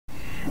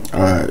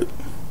Alright,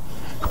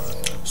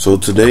 so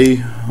today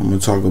I'm going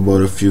to talk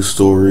about a few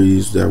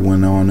stories that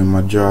went on in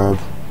my job.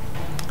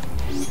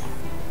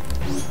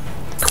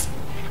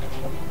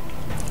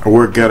 I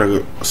work at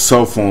a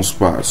cell phone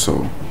spot,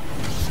 so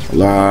a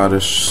lot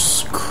of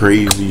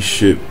crazy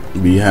shit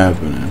be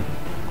happening.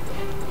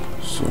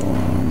 So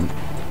I'm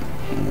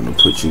going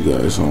to put you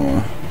guys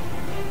on.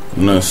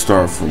 I'm going to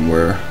start from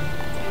where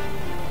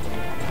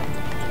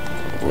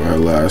I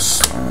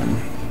last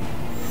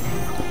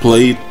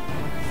played.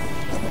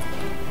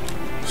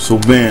 So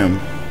bam,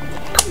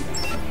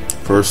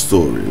 first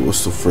story.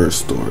 What's the first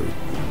story?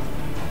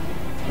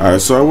 Alright,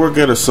 so I work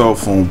at a cell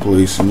phone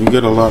place, and you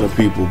get a lot of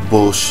people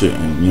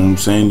bullshitting, you know what I'm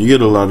saying? You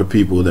get a lot of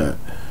people that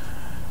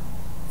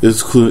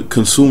it's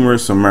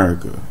consumerist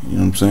America, you know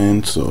what I'm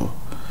saying? So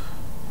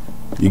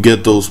you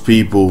get those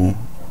people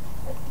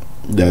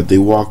that they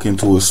walk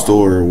into a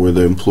store where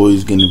the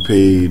employee's getting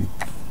paid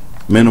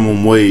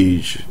minimum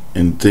wage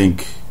and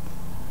think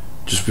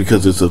just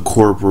because it's a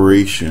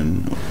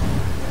corporation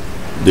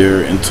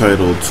they're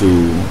entitled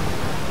to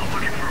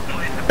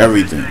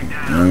everything, you know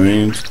what I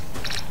mean?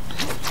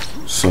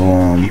 So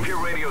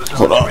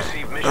hold on,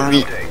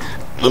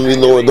 let me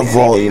lower the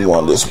volume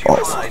on this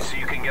motherfucker. So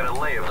you can get a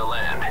lay of the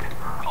land.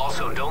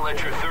 Also, don't let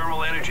your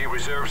thermal energy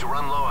reserves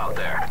run low out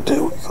there.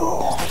 There we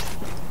go.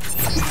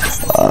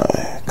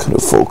 I couldn't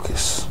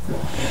focus.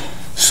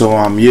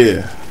 So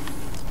yeah,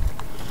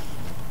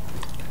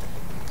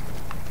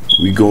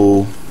 we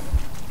go.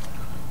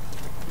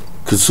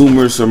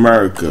 Consumers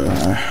America,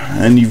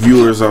 any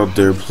viewers out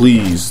there,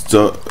 please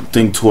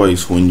think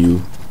twice when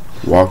you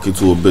walk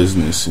into a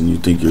business and you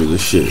think you're the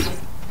shit. You know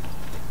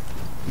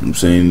what I'm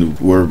saying?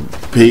 We're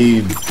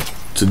paid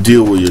to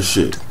deal with your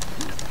shit.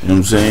 You know what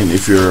I'm saying?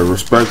 If you're a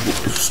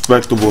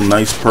respectable,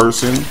 nice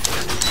person,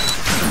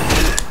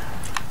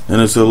 then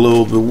it's a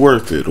little bit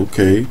worth it,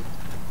 okay?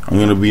 I'm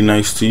gonna be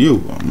nice to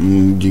you.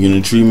 You're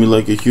gonna treat me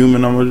like a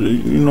human, I'm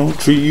gonna,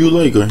 treat you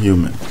like a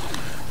human.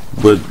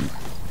 But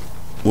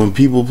when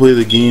people play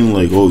the game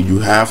like, oh, you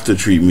have to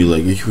treat me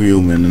like a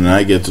human and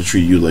I get to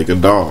treat you like a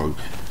dog.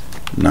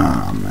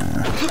 Nah,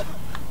 man.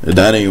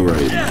 That ain't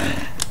right,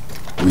 man.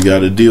 We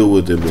gotta deal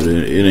with it, but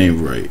it ain't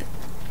right. You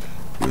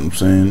know what I'm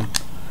saying?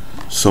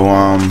 So,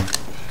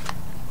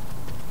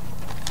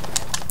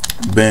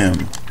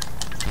 bam.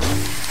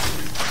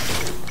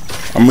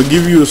 I'm gonna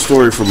give you a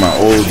story from my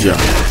old job.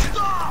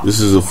 This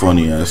is a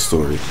funny ass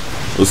story.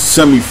 It's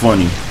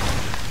semi-funny.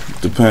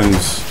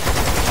 Depends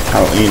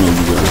how anal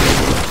you guys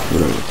are.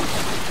 Whatever.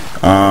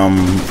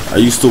 I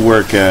used to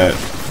work at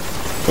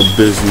a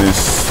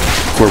business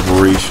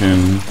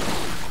corporation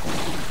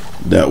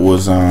that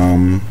was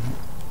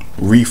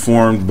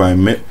reformed by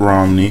Mitt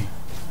Romney.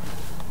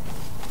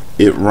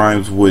 It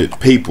rhymes with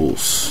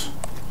Paples,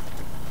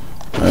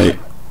 right?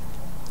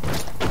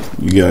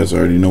 You guys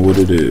already know what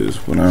it is,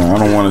 but I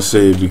don't want to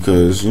say it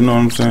because you know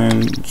what I'm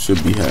saying. It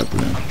should be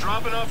happening. I'm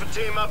dropping off a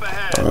team up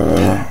ahead.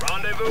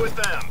 Rendezvous with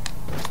them.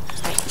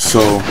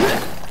 So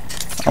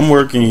I'm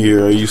working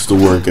here. I used to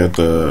work at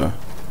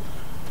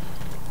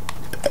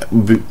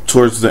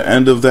towards the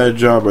end of that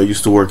job, I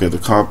used to work at the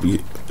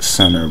copy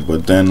center.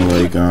 But then,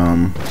 like,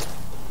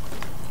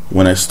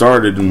 when I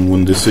started and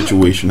when this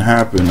situation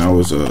happened, I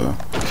was a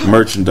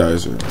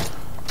merchandiser.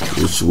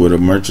 Which what a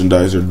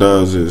merchandiser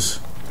does is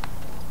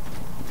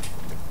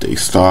they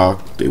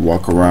stock, they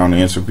walk around,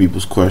 answer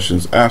people's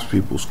questions, ask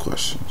people's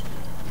questions.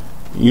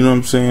 You know what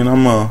I'm saying?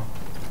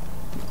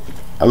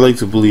 I like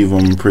to believe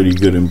I'm a pretty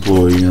good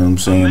employee, you know what I'm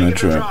saying?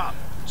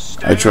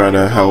 I try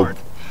to help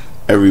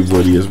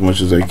everybody as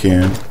much as I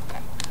can.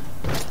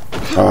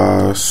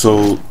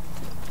 So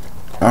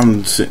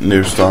I'm sitting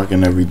there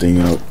stocking everything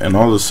up, and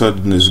all of a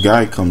sudden this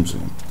guy comes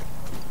in.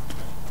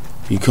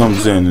 He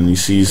comes in and he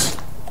sees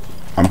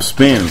I'm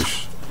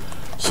Spanish.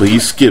 So he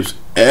skips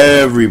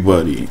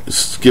everybody.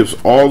 Skips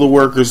all the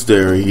workers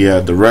there. He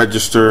had the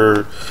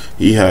register,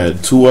 he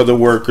had 2 other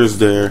workers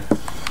there,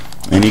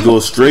 and he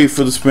goes straight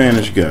for the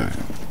Spanish guy.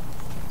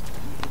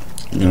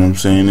 You know what I'm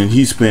saying? And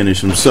he's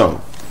Spanish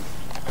himself.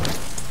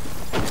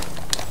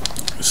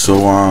 So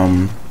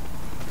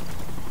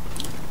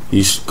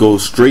he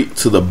goes straight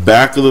to the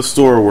back of the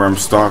store where I'm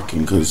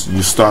stocking, because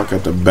you stock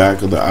at the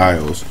back of the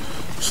aisles,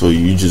 so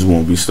you just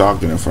won't be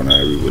stocking in front of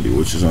everybody,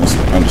 which is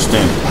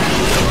understandable.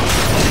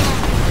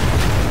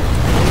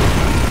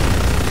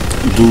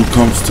 The dude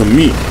comes to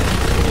me.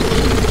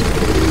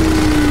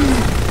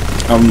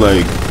 I'm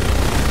like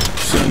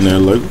sitting there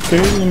like,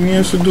 okay, let me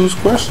answer this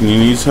question. He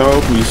needs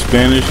help, he's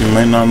Spanish, he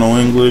might not know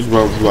English,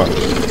 blah blah blah.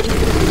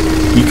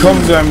 He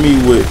comes at me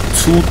with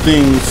 2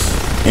 things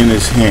in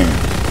his hand.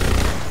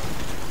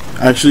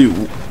 Actually,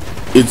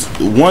 it's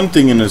 1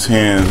 thing in his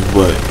hands,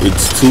 but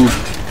it's 2.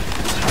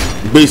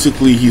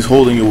 Basically, he's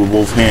holding it with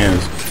both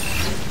hands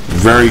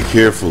very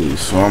carefully.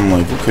 So I'm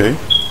like, okay,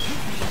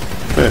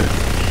 bet.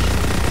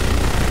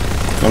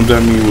 Comes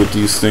at me with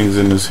these things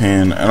in his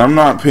hand, and I'm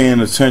not paying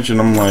attention.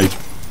 I'm like,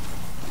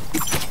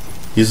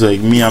 he's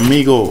like, mi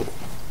amigo,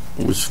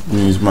 which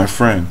means my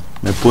friend.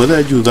 ¿Me puede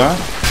ayudar?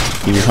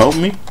 Can you help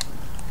me?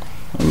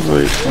 I'm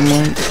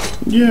like,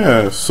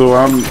 yeah. So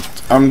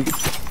I'm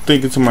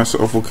thinking to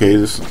myself, okay,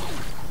 this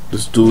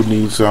dude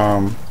needs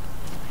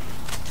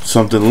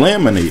something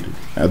laminated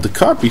at the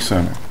copy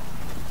center.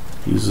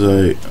 He's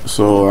like,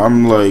 so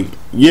I'm like,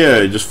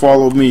 yeah, just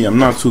follow me. I'm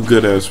not too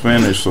good at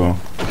Spanish, so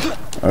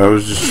I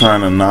was just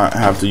trying to not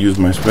have to use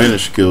my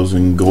Spanish skills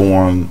and go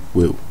on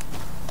with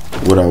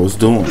what I was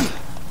doing. You know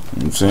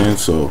what I'm saying?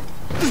 So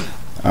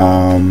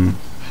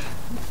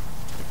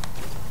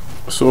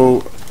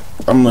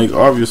I'm like,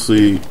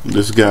 obviously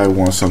this guy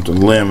wants something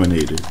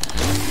laminated.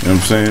 You know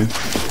what I'm saying?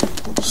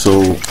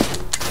 So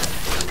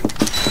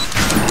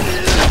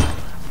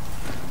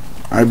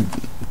I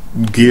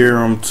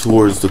gear him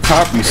towards the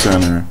copy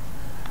center,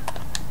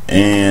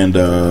 and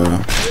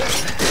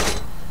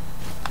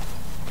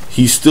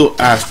he's still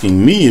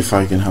asking me if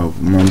I can help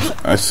him.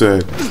 I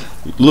said,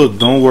 look,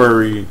 don't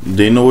worry,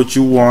 they know what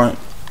you want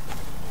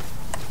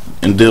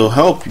and they'll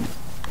help you.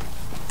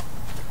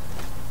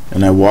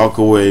 And I walk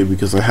away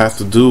because I have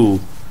to do,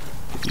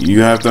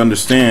 you have to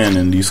understand,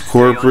 in these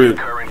corporate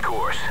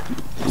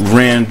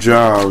ran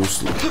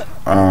jobs, you know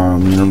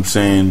what I'm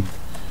saying,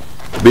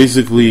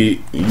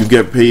 basically you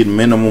get paid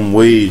minimum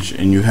wage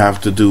and you have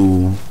to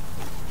do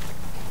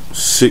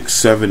 6,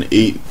 7,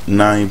 8,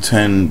 9,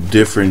 10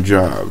 different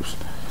jobs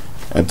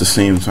at the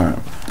same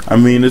time. I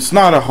mean, it's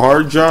not a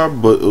hard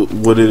job, but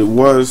what it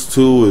was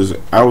too is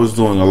I was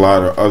doing a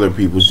lot of other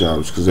people's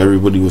jobs because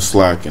everybody was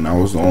slacking. I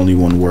was the only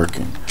one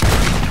working. You know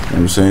what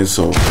I'm saying?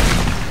 So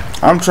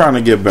I'm trying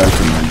to get back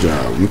to my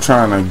job. I'm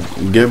trying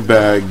to get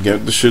back,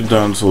 get the shit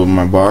done so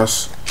my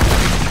boss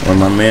or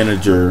my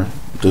manager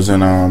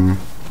doesn't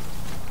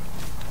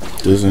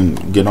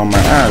get on my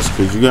ass.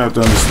 Because you have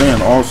to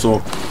understand also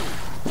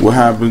what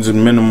happens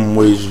in minimum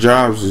wage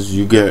jobs is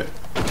you get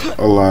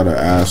a lot of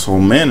asshole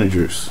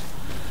managers.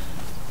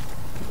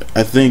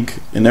 I think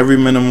in every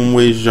minimum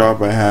wage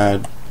job I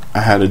had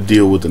to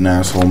deal with an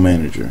asshole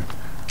manager.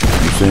 You know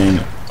what I'm saying?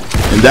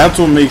 And that's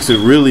what makes it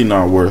really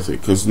not worth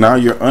it, because now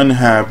you're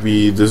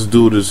unhappy. This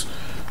dude is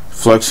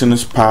flexing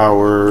his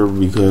power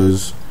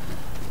because,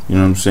 you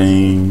know what I'm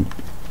saying,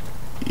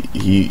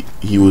 he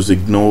was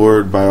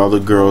ignored by all the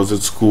girls at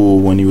school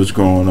when he was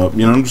growing up.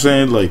 You know what I'm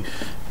saying? Like,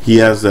 he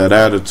has that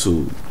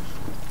attitude.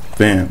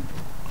 Bam.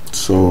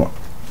 So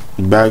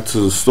back to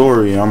the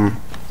story. I'm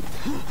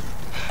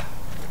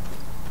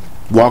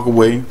walk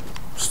away,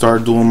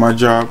 start doing my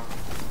job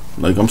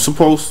like I'm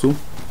supposed to,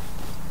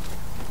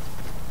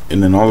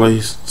 and then all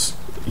I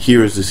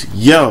hear is this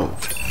yell,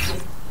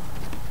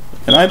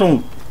 and I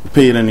don't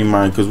pay it any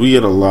mind because we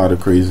get a lot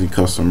of crazy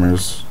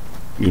customers,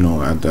 you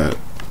know, at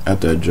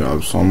that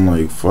job. So I'm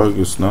like, fuck,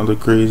 it's another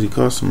crazy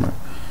customer.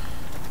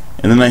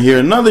 And then I hear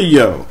another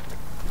yell,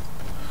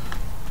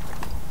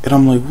 and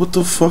I'm like, what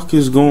the fuck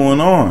is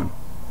going on?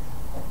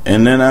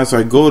 And then as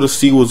I go to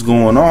see what's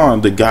going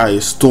on, the guy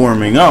is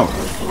storming out.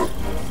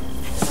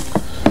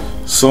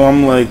 So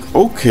I'm like,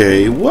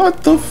 okay,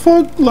 what the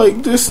fuck?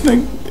 Like, this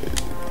thing,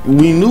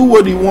 we knew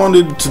what he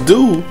wanted to do.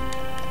 You know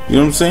what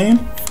I'm saying?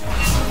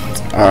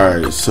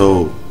 Alright,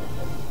 so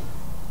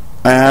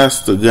I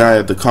asked the guy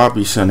at the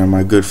copy center,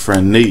 my good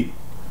friend Nate,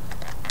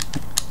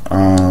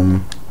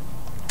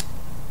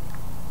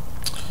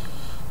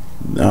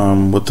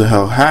 what the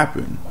hell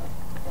happened?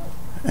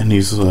 And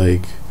he's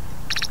like,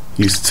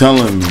 he's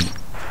telling me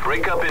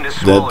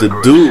that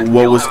the dude,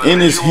 what was in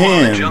his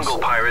hands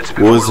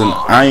was an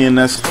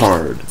INS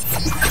card,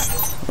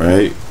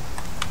 right,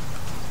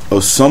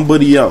 of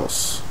somebody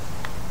else.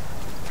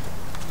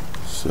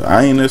 So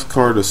INS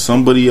card of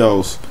somebody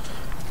else,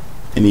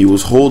 and he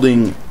was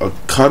holding a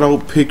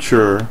cutout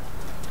picture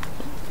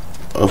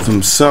of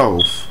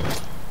himself,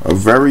 a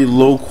very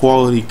low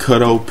quality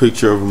cutout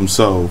picture of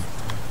himself,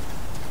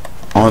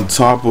 on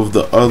top of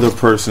the other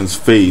person's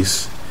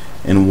face,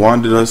 and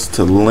wanted us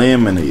to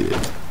laminate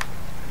it.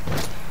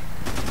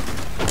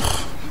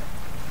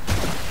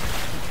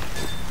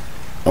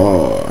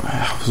 Oh,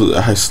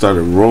 I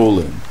started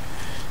rolling.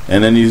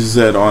 And then he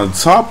said, on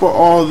top of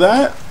all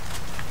that,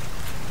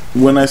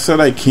 when I said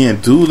I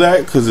can't do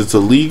that because it's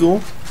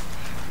illegal,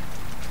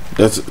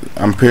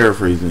 I'm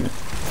paraphrasing it.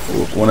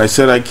 When I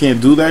said I can't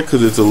do that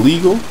because it's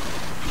illegal,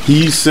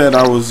 he said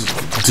I was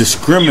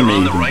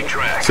discriminating.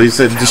 So he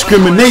said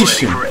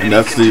discrimination, and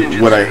that's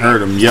what I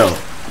heard him yell.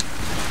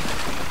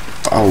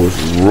 I was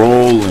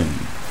rolling.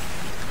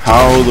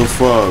 How the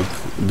fuck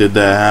did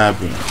that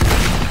happen?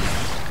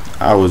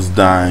 I was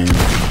dying.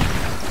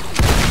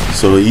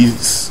 So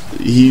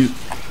he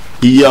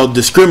yelled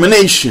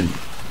discrimination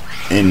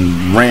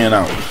and ran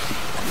out.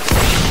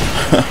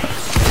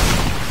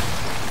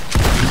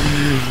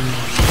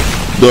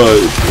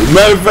 The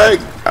matter of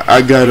fact,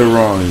 I got it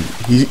wrong.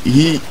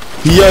 He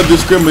yelled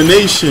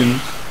discrimination,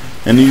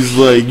 and he's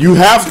like, "You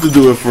have to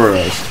do it for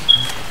us."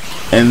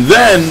 And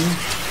then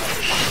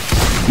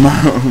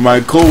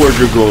my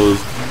coworker goes,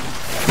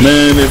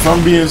 "Man, if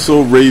I'm being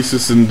so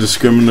racist and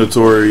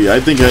discriminatory, I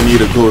think I need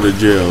to go to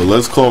jail.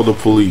 Let's call the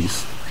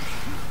police."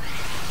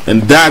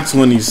 And that's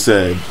when he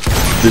said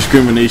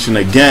discrimination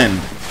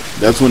again.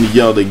 That's when he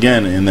yelled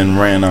again and then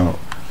ran out.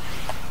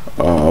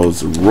 I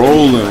was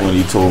rolling when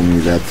he told me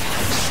that.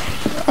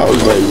 I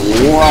was like,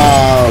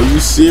 wow, you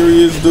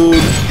serious,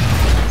 dude?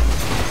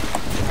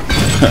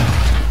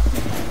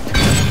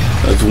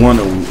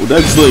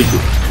 That's like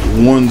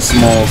one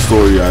small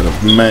story out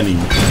of many, you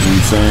know what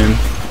I'm saying?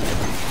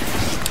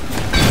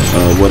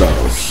 What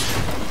else?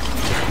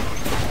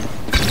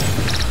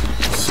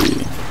 Let's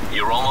see.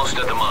 You're almost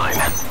at the mine.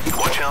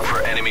 Watch out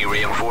for enemy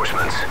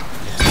reinforcements.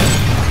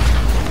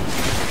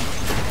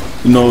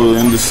 You know,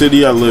 in the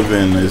city I live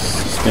in, is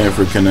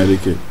Stamford,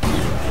 Connecticut.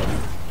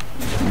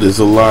 There's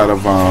a lot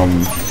of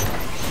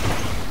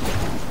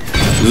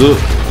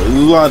there's a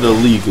lot of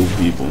illegal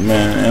people,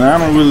 man, and I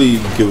don't really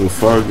give a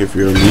fuck if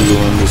you're illegal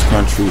in this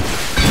country.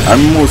 I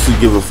mostly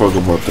give a fuck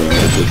about the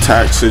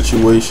tax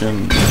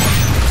situation.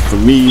 For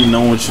me,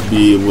 no one should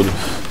be able to,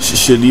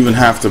 should even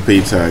have to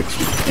pay tax,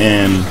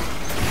 and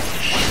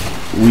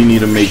we need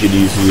to make it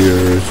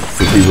easier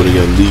for people to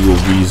get legal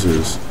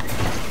visas.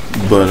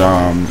 But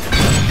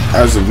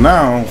as of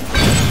now,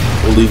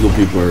 illegal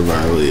people are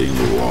violating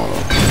the law. You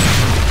know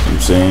what I'm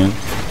saying?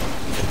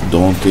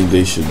 Don't think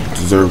they should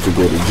deserve to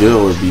go to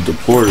jail or be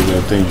deported.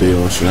 I think they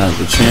all should have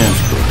a chance,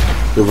 but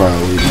they're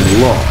violating the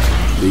law.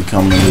 They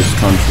come in this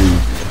country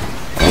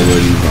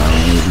already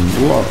violating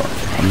the law.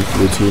 I'm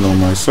Latino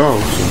myself,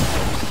 so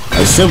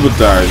I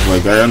sympathize.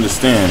 Like, I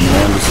understand.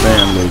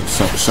 Like,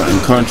 certain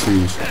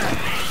countries,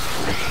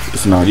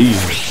 it's not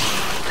easy.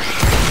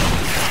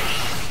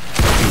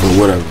 But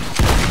whatever.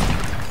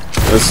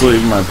 That's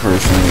like my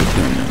personal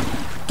opinion.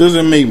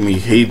 Doesn't make me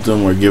hate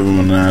them or give them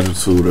an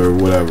attitude or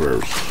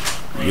whatever.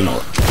 You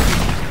know,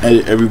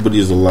 everybody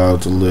is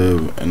allowed to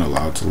live and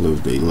allowed to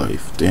live their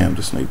life. Damn,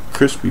 this nigga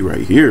crispy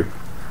right here.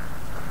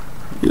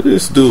 Look at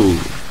this dude.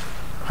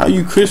 How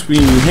you crispy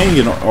and you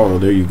hanging on? Oh,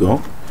 there you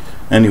go.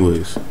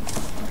 Anyways,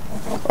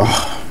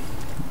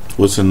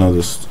 what's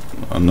another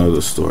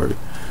story?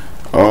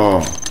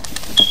 Oh,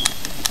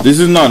 this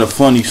is not a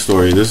funny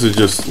story. This is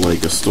just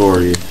like a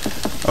story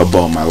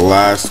about my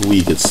last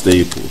week at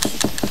Staples.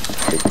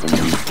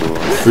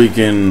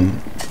 Freaking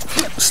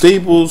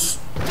Staples.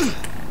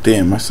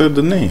 Damn, I said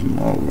the name.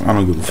 Oh, I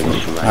don't give a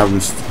fuck. I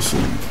haven't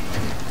seen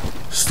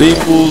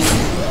Staples.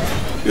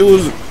 It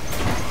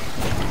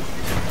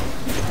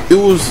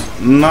was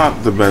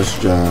not the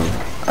best job.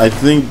 I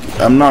think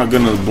I'm not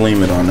gonna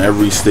blame it on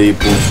every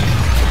Staples,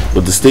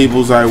 but the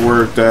Staples I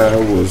worked at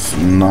was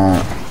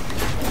not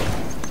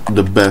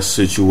the best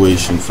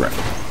situation for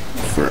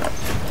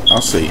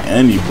I'll say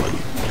anybody.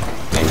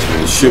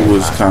 The shit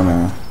was kind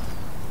of,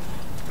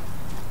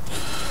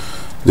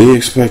 they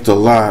expect a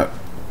lot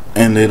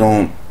and they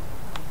don't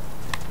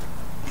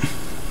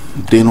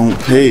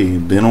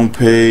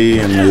pay,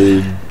 and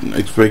they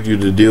expect you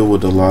to deal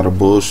with a lot of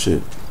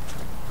bullshit.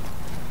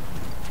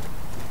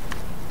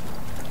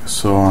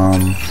 So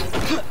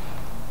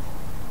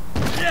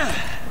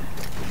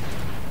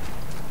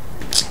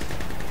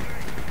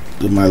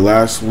my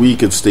last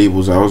week at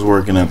Staples, I was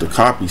working at the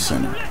copy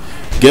center.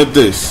 Get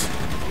this,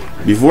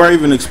 before I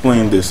even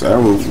explain this, I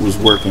was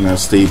working at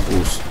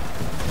Staples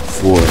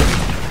for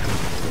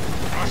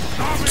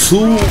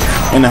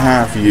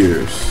 2.5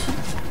 years.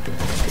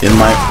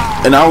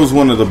 And I was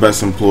one of the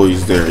best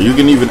employees there. You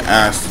can even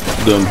ask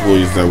the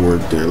employees that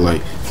work there.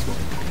 Like,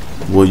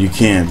 well, you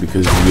can't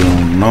because you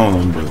don't know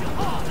them, but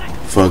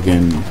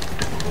fucking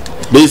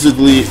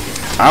basically,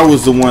 I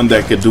was the one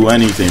that could do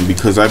anything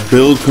because I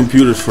build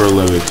computers for a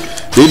living.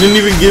 They didn't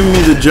even give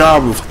me the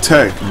job of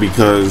tech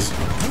because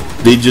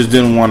they just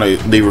didn't want to.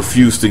 They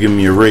refused to give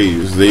me a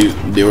raise.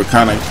 They were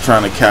kind of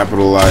trying to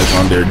capitalize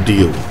on their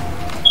deal.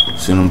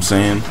 See what I'm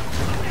saying?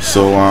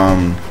 So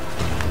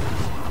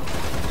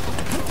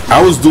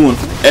I was doing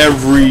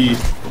every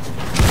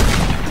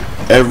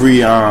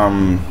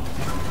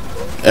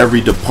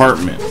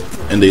department,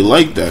 and they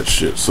like that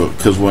shit. So,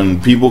 because when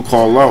people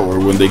call out or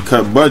when they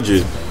cut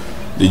budget,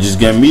 they just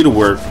get me to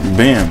work.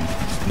 Bam,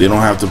 they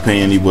don't have to pay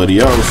anybody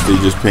else. They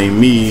just pay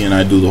me, and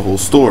I do the whole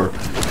store.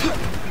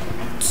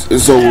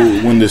 So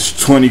when there's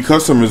 20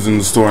 customers in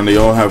the store and they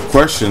all have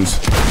questions,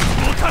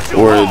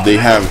 or they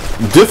have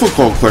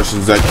difficult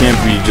questions that can't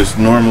be just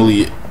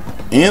normally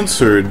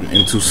answered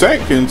in 2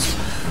 seconds,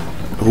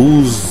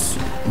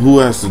 who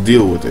has to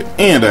deal with it?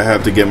 And I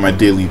have to get my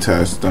daily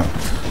tasks done.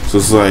 So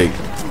it's like,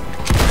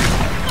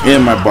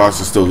 and my boss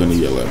is still gonna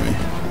yell at me.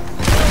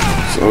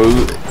 So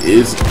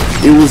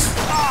it was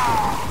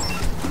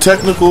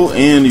technical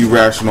and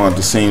irrational at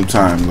the same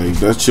time. Like,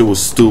 that shit was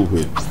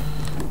stupid,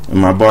 and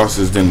my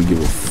bosses didn't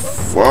give a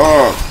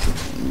fuck.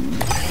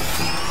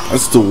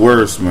 That's the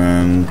worst,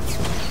 man.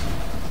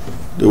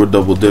 They were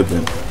double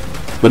dipping.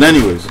 But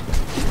anyways,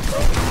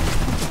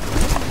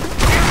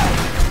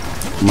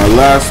 my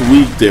last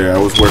week there, I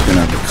was working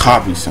at the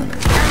copy center.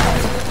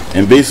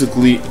 And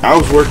basically, I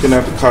was working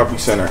at the copy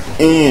center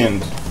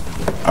and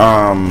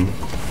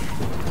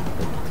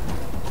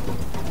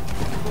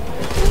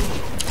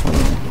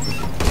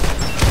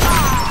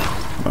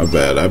my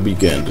bad, I be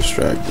getting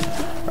distracted.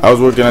 I was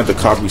working at the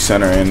copy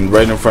center, and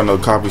right in front of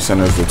the copy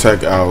center is the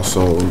tech aisle,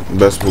 so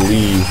best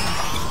believe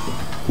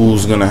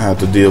who's gonna have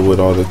to deal with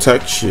all the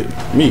tech shit?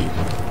 Me.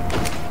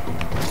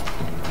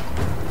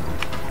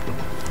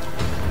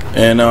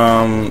 And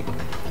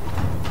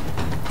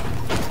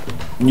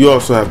you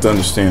also have to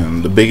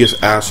understand the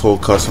biggest asshole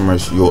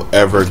customers you'll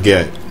ever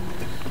get.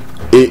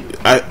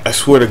 I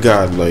swear to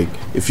God, like,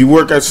 if you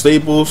work at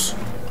Staples,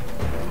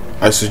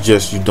 I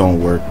suggest you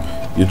don't work.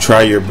 You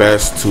try your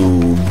best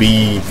to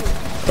be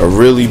a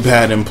really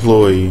bad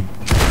employee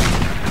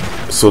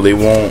so they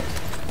won't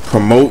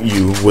promote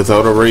you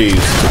without a raise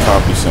to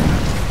copy center.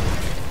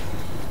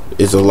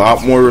 It's a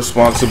lot more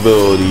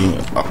responsibility,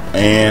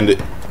 and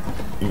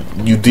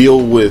you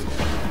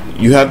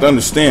have to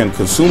understand,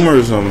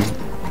 consumerism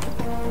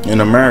in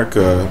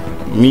America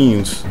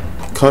means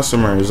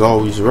customer is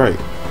always right.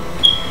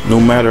 No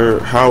matter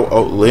how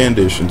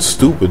outlandish and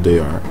stupid they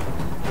are,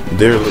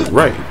 they're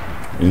right,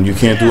 and you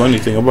can't do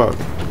anything about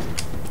it.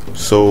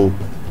 So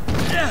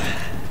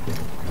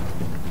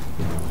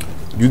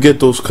you get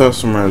those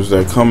customers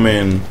that come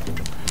in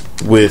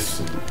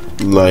with,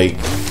 like,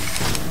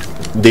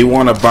 they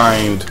want to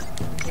bind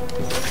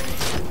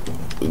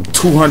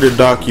 200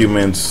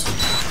 documents,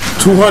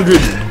 200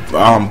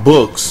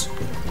 books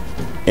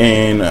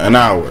in an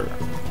hour,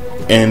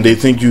 and they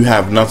think you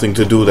have nothing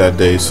to do that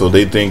day. So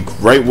they think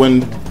right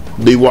when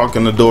they walk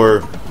in the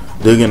door,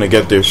 they're gonna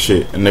get their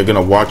shit, and they're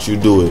gonna watch you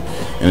do it,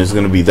 and it's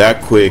gonna be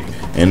that quick,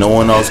 and no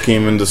one else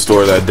came in the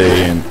store that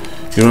day, and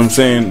you know what I'm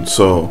saying?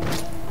 So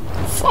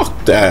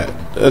fuck that.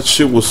 That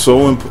shit was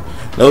so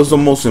that was the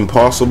most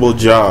impossible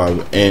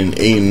job, and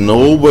ain't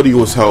nobody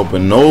was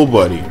helping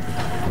nobody.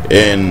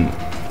 And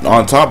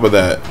on top of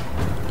that,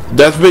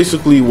 that's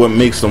basically what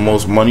makes the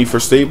most money for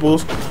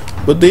Staples.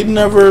 But they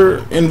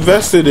never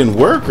invested in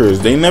workers.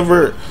 They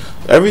never.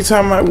 Every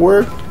time I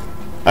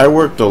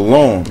worked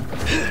alone.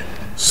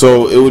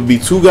 So it would be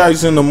 2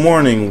 guys in the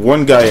morning,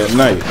 1 guy at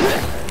night.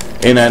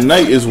 And at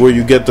night is where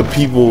you get the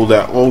people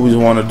that always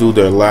want to do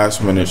their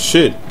last minute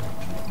shit.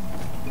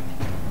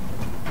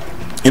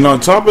 And on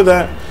top of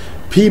that,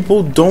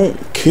 people don't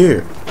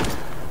care.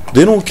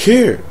 They don't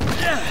care.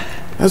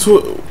 That's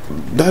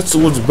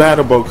what's bad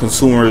about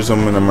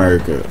consumerism in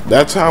America.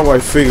 That's how I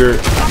figured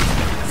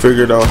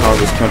out how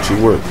this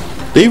country works.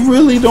 They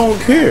really don't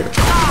care.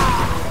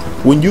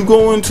 When you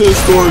go into a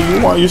store, you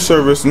want your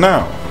service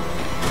now,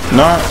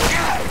 not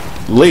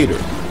later.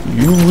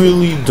 You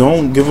really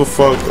don't give a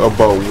fuck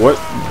about what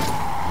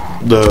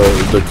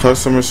the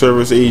customer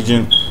service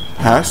agent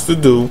has to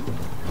do.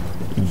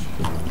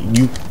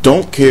 You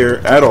don't care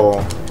at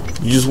all.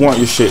 You just want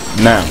your shit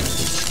now.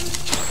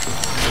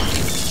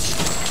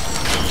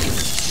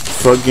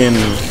 Fucking.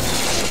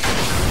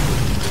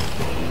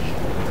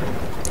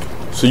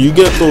 So you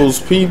get those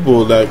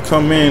people that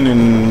come in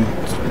and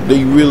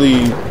they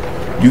really,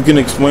 you can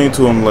explain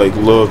to them like,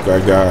 look, I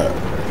got,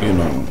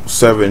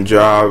 7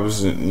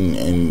 jobs,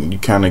 and you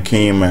kind of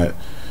came at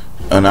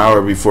an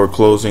hour before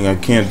closing. I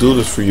can't do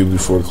this for you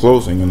before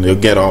closing, and they'll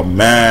get all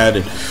mad,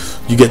 and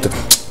you get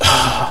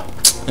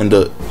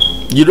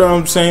you know what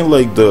I'm saying,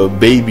 like the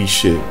baby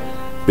shit.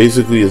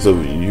 Basically,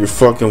 you're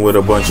fucking with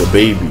a bunch of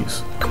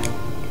babies,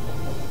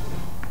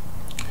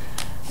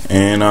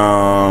 and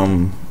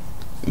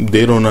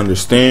they don't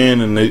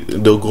understand, and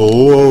they'll go,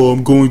 oh,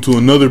 I'm going to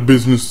another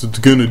business that's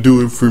gonna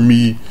do it for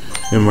me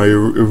in my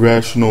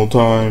irrational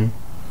time.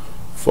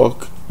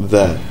 Fuck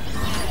that.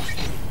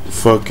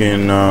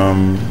 Fucking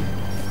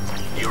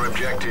Your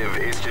objective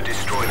is to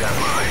destroy that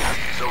mine,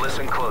 so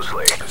listen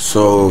closely.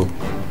 So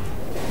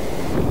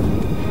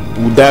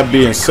with that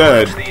being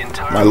said,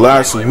 my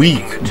last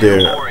week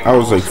there, I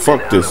was like,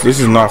 fuck this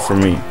is not for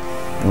me. You know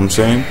what I'm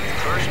saying?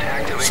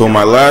 So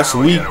my last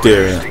week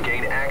there,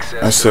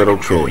 I said,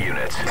 okay,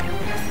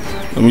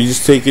 let me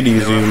just take it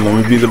easy.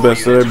 Let me be the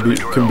best that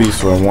I can be,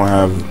 so I won't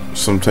have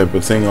some type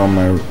of thing on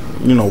my,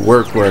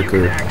 work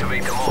record,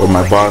 or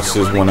my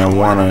bosses when I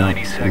want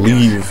to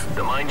leave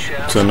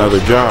to another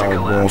job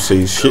won't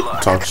say shit,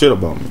 talk shit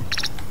about me.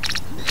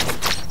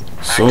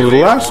 So the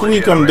last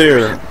week I'm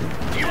there,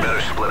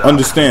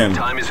 understand,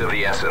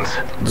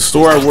 the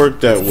store I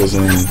worked at was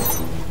in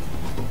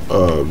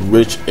a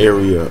rich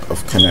area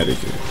of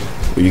Connecticut,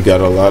 where you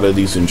got a lot of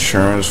these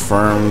insurance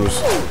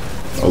firms,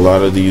 a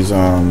lot of these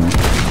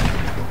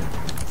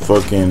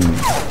fucking,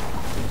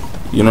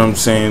 you know what I'm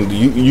saying,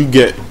 you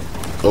get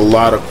a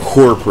lot of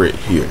corporate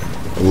here,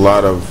 a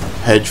lot of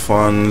hedge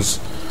funds.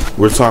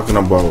 We're talking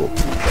about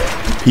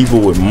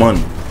people with money.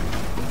 You know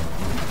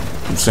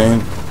what I'm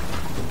saying,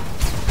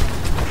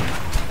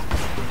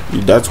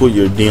 that's what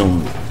you're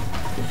dealing with.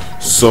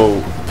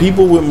 So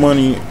people with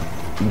money,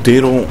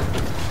 they don't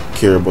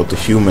care about the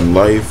human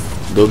life.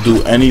 They'll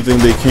do anything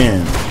they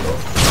can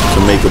to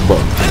make a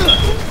buck,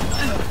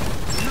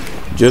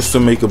 just to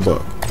make a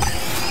buck.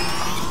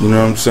 You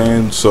know what I'm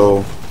saying?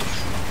 So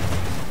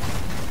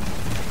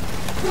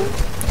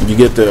you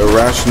get the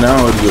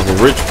irrationality of a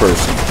rich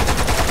person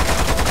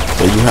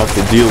that you have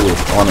to deal with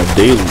on a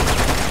daily. You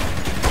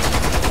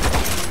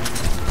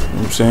know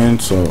what I'm saying?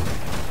 So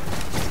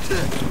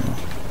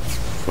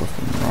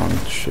fucking wrong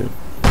shit.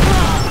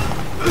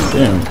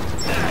 Damn,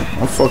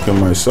 I'm fucking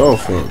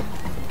myself up.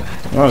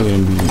 Y'all gonna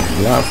be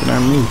laughing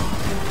at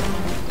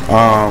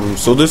me.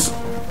 So this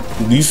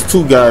these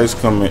two guys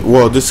come in.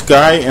 Well, this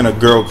guy and a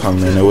girl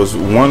come in. It was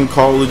one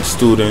college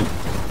student,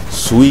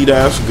 sweet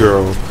ass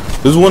girl.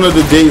 This is one of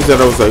the days that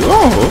I was like,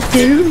 oh,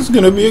 okay, this is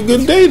gonna be a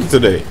good day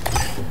today.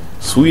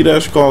 Sweet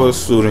ass college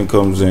student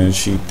comes in.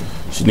 She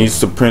needs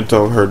to print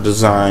out her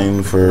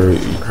design for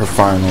her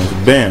finals.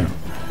 Bam.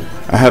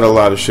 I had a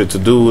lot of shit to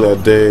do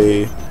that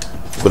day,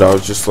 but I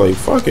was just like,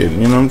 fuck it,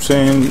 you know what I'm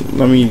saying?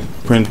 Let me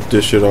print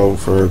this shit out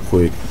for her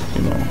quick,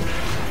 you know.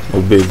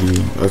 No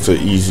biggie. That's an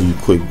easy,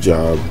 quick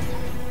job.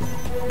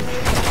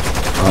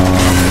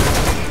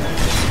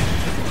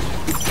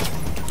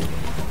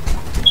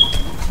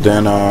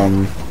 Then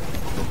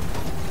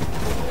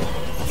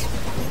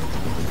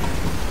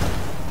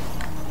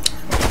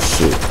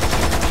shit.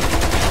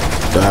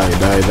 Die.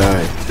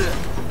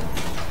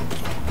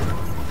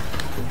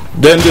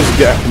 Then this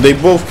guy, they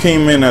both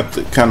came in at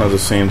kind of the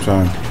same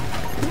time.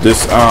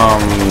 This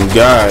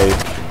guy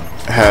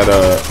had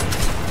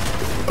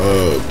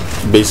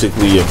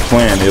basically a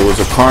plan. It was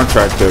a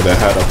contractor that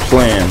had a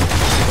plan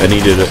that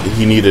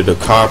he needed a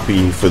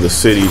copy for the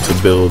city to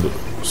build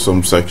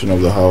some section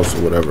of the house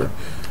or whatever.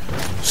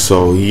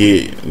 So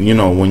he, you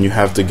know, when you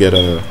have to get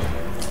a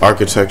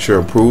architecture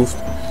approved,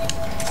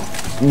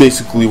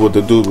 basically what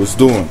the dude was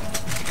doing,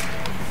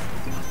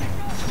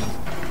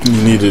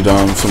 you needed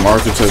some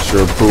architecture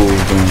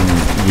approved,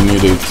 and you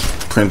need to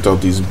print out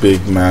these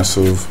big,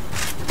 massive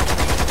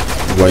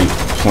white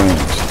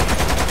plans.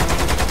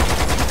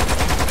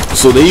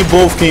 So they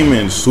both came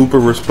in super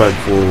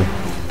respectful,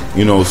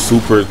 you know,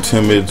 super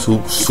timid,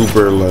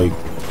 super like,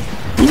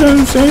 you know what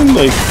I'm saying?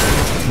 Like,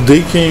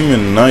 they came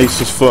in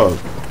nice as fuck.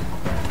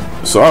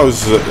 So I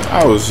was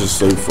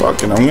just like,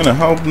 fuck it, I'm gonna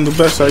help them the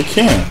best I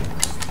can.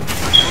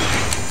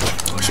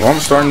 So I'm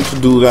starting to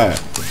do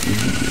that.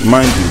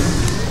 Mind you,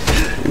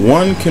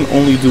 one can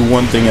only do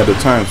one thing at a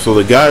time. So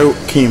the guy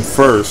came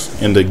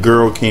first and the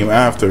girl came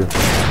after,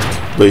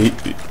 but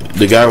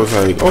the guy was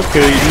like,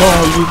 okay,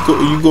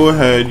 no, you go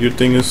ahead, your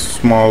thing is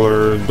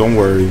smaller, don't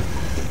worry,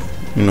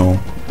 you know,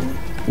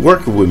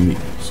 work it with me.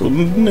 So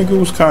the nigga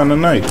was kind of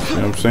nice, you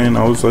know what I'm saying?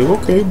 I was like,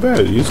 okay,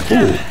 bet, it's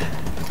cool.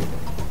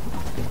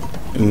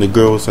 And the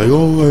girl was like,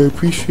 oh, I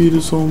appreciate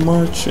it so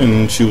much,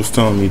 and she was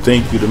telling me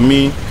thank you to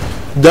me.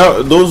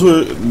 Those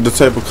were the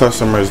type of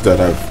customers that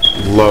I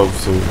love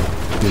to,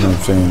 you know what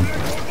I'm saying,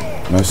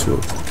 mess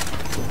with.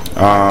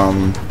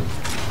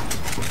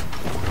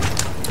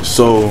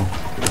 So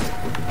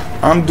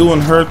I'm doing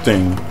her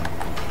thing.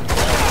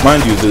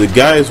 Mind you, the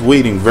guy is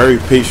waiting very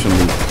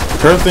patiently.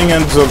 Her thing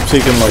ends up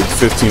taking like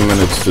 15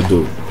 minutes to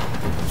do.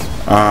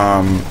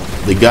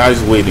 The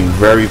guy's waiting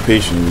very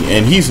patiently,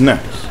 and he's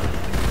next.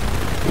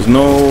 There's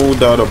no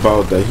doubt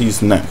about that,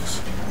 he's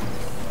next.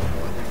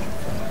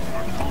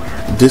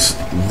 This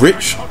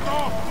rich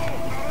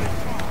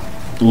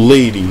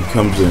lady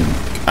comes in.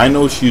 I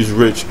know she's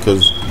rich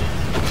because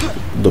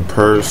the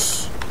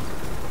purse,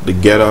 the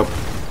getup,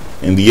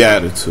 and the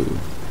attitude.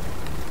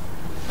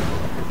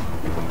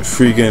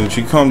 Freaking,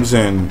 she comes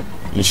in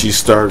and she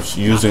starts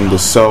using the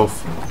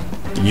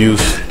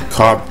self-use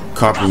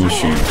copy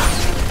machine.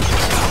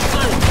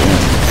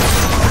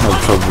 I have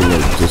trouble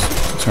like just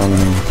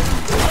determining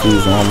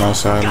who's on my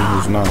side and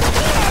who's not.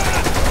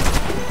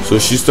 So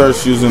she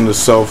starts using the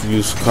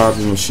self-use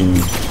copy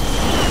machine,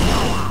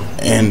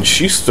 and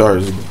she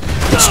starts,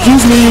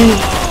 excuse me,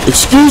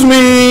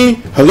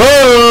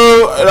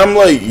 hello, and I'm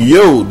like,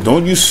 yo,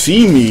 don't you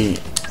see me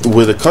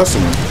with a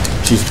customer?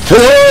 She's,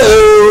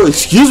 hello,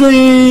 excuse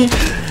me,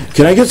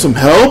 can I get some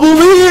help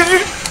over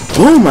here?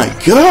 Oh my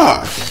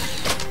god.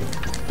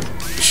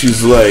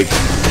 She's like,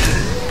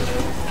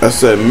 I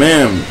said,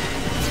 ma'am,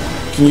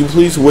 can you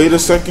please wait a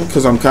second,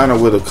 because I'm kind of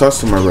with a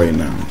customer right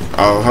now.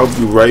 I'll help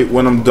you right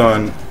when I'm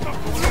done.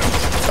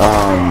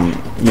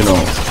 You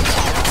know,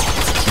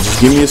 just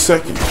give me a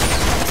second.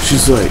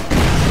 She's like,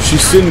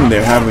 she's sitting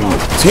there having a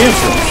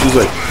tantrum. She's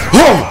like,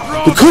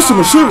 oh, the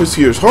customer service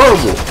here is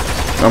horrible.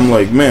 I'm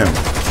like, ma'am,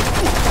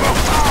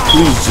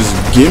 please just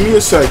give me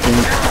a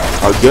second.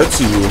 I'll get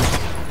to you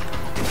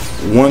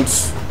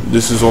once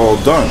this is all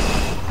done.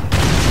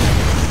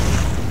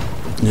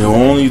 It'll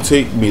only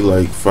take me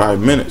like 5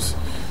 minutes.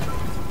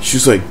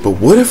 She's like, but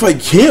what if I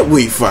can't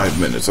wait 5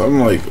 minutes? I'm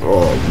like,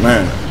 oh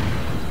man.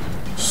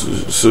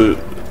 So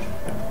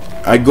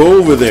I go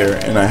over there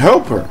and I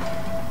help her.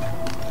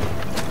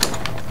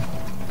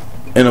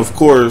 And of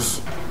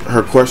course,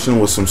 her question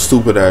was some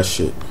stupid ass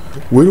shit.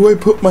 Where do I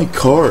put my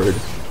card?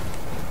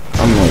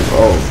 I'm like,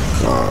 oh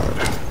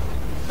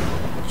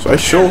god. So I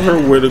show her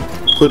where to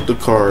put the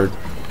card.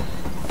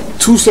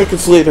 2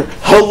 seconds later,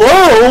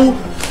 hello?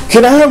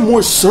 Can I have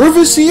more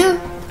service here?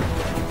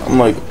 I'm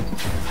like,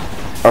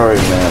 alright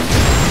man,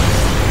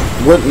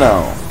 what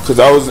now? Because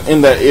I was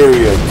in that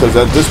area, because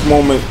at this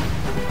moment,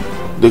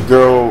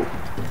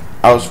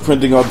 I was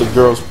printing out the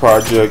girl's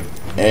project,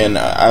 and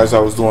as I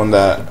was doing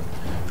that,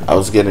 I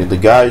was getting the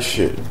guy's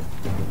shit,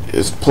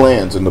 his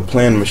plans, and the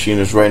plan machine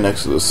is right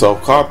next to the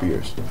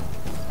self-copiers.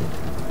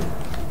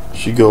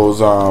 She goes,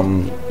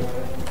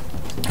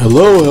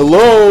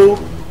 hello,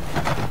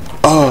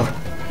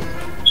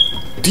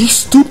 these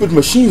stupid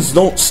machines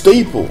don't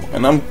staple.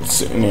 And I'm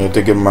sitting there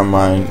thinking in my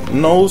mind,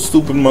 no,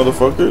 stupid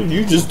motherfucker,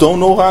 you just don't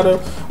know how to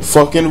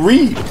fucking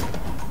read.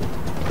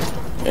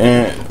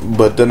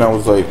 But then I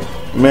was like,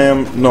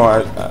 ma'am, no,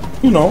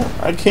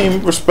 I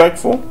came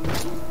respectful.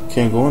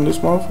 Can't go in this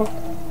motherfucker.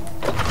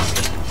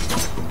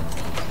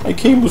 I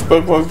came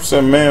respectful. I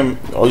said, ma'am,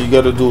 all you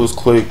gotta do is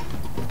click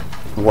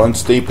one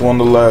staple on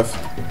the left,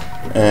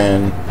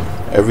 and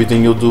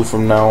everything you'll do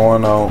from now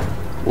on out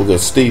will get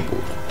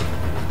stapled.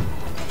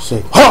 She's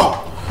like,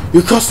 ha!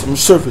 Your customer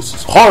service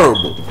is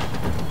horrible.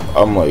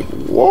 I'm like,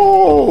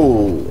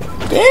 whoa,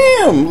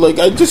 damn! Like,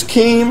 I just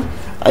came,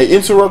 I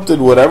interrupted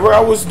whatever I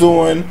was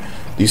doing.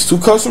 These two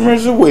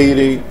customers are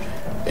waiting,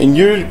 and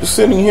you're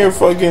sitting here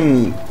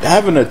fucking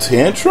having a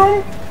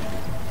tantrum?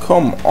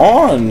 Come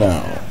on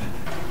now.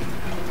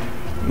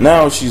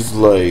 Now she's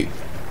like,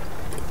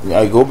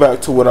 I go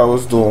back to what I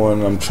was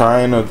doing. I'm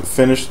trying to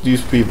finish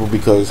these people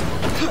because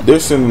they're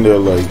sitting there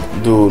like,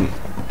 dude,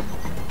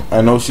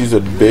 I know she's a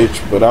bitch,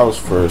 but I was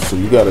first, so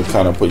you gotta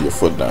kind of put your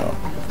foot down.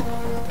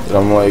 And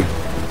I'm like,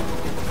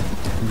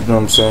 you know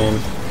what I'm saying?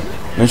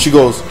 And she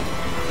goes,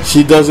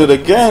 she does it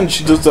again.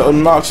 She does the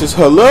obnoxious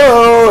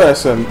hello. I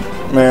said,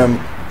 ma'am,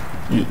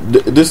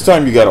 this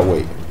time you gotta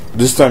wait.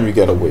 This time you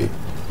gotta wait.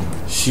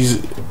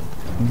 She's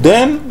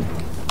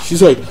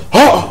like,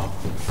 ha!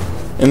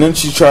 And then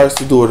she tries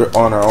to do it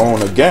on her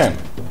own again.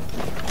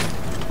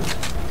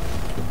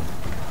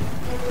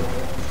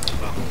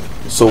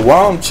 So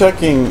while I'm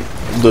checking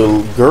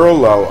the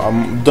girl out,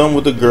 I'm done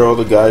with the girl.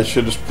 The guy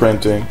shit is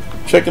printing.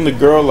 Checking the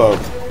girl out.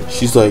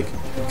 She's like,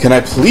 can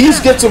I please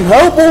get some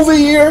help over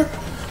here?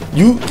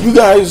 You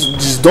guys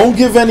just don't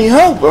give any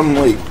help. I'm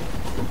like,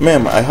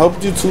 ma'am, I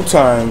helped you 2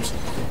 times.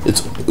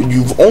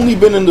 You've only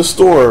been in the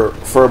store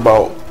for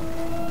about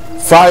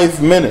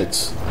 5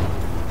 minutes.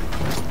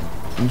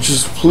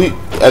 Just please.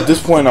 At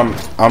this point, I'm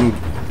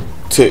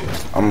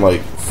ticked. I'm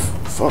like,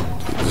 fuck,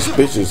 this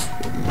bitch is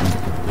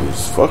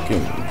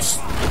fucking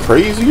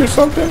crazy or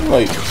something.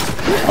 Like,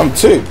 I'm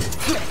ticked.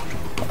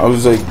 I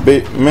was like,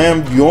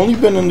 ma'am, you only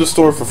been in the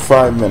store for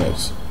 5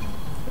 minutes.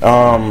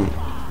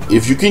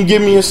 If you can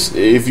give me a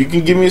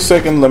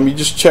second, let me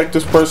just check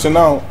this person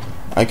out.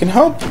 I can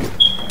help you.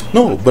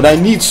 No, but I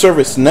need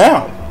service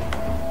now.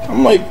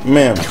 I'm like,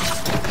 ma'am,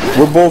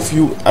 we're both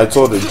you. I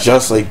told her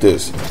just like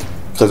this.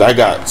 Because I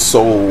got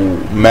so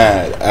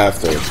mad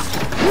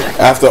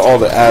after all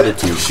the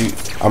attitude.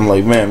 I'm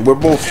like, man, we're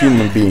both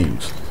human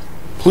beings.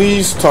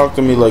 Please talk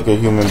to me like a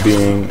human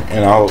being,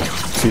 and I'll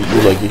treat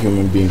you like a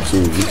human being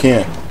too. You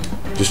can't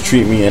just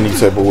treat me any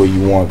type of way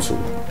you want to.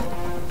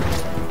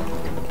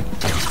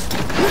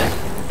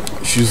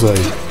 She's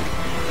like,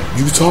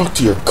 you talk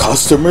to your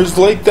customers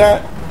like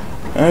that?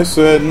 And I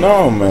said,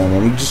 no, man,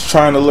 I'm just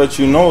trying to let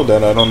you know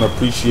that I don't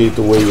appreciate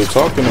the way you're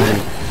talking to me.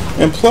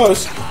 And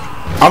plus,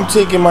 I'm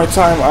taking my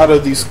time out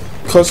of these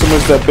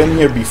customers that been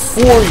here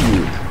before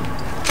you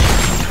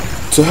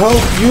to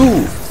help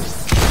you,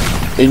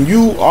 and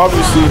you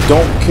obviously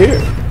don't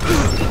care.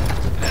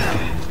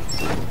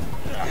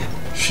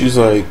 She's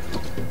like,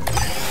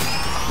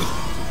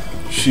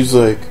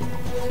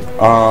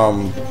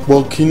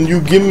 well, can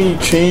you give me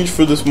change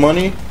for this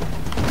money?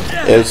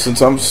 And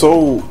since I'm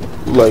so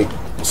like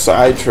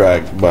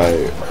sidetracked by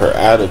her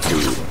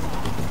attitude,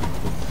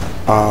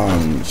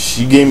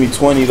 she gave me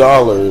 $20.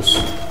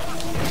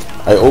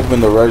 I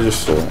opened the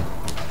register,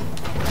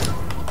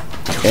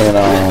 and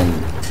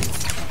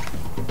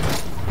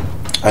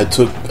I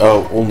took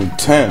out only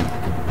 10.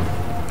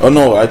 Oh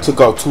no, I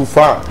took out 2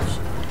 5s,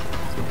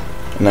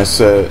 and I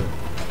said,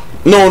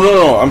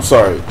 no, I'm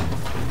sorry.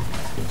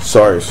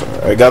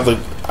 I got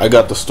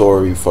the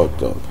story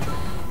fucked up.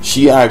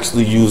 She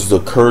actually used the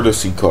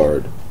courtesy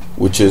card,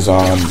 which is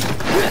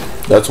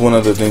that's one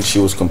of the things she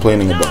was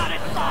complaining about.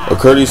 A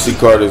courtesy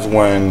card is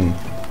when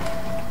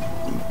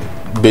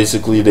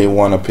basically they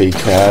want to pay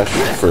cash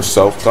for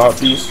self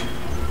copies,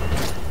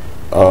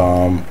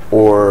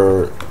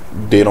 or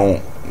they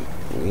don't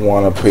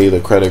want to pay the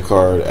credit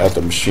card at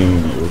the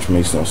machine, which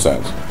makes no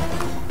sense.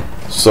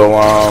 So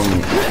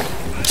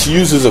she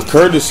uses a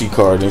courtesy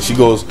card, and she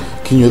goes,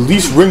 can you at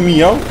least ring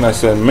me out? And I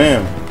said,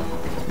 ma'am,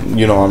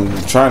 I'm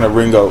trying to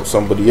ring out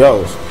somebody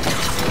else.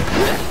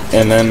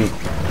 And then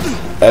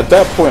at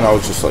that point I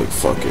was just like,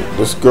 fuck it,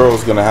 this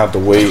girl's gonna have to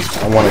wait.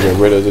 I want to get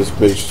rid of this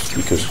bitch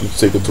because she's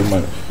taking too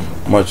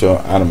much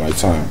out of my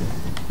time.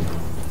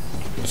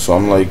 So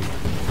I'm like,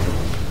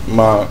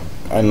 Ma,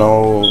 I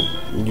know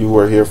you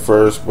were here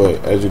first,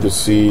 but as you can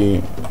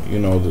see,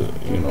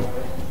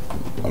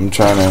 I'm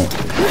trying to,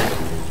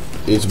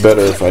 it's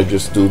better if I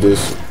just do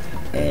this,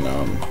 and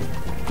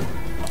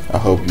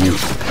I'll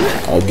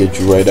get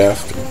you right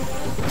after.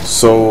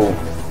 So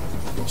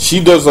she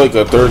does like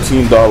a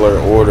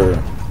 $13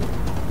 order,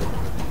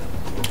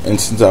 and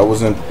since I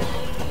wasn't,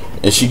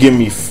 and she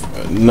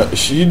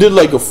did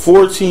like a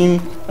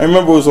 14, I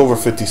remember it was over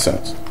 50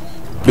 cents.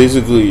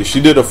 Basically, she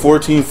did a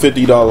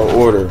 $14.50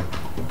 order,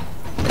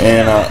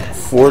 and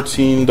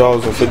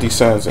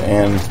 $14.50,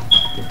 and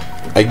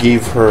I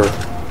gave her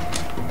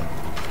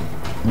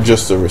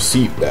just a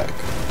receipt back.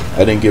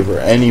 I didn't give her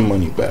any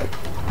money back.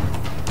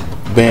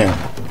 Bam.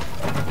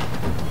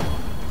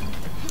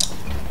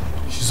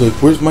 She's like,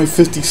 where's my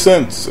 50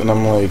 cents? And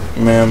I'm like,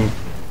 ma'am,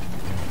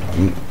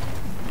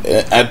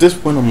 at this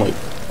point I'm like,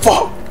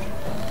 fuck.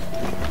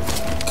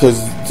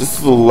 Because this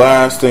is the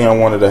last thing I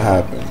wanted to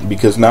happen.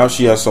 Because now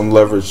she has some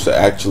leverage to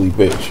actually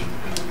bitch. You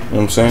know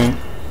what I'm saying?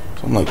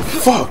 So I'm like,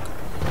 fuck.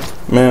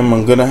 Ma'am,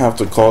 I'm gonna have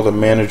to call the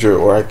manager,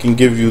 or I can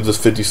give you the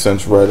 50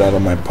 cents right out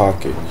of my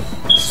pocket.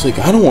 She's like,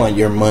 I don't want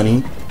your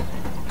money.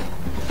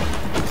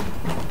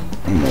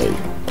 I'm like,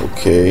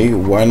 okay,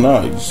 why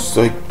not? She's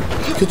like,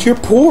 because you're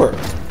poor.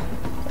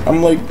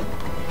 I'm like,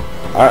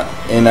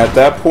 and at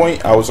that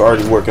point, I was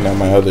already working at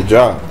my other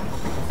job.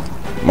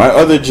 My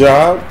other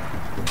job,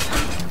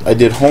 I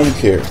did home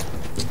care.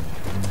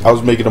 I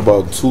was making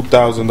about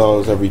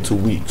 $2,000 every 2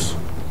 weeks.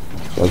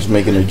 So I was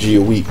making a G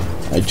a week.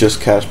 I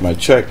just cashed my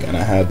check and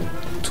I had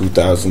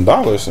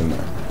 $2,000 in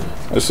there.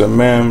 I said,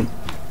 ma'am,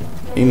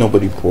 ain't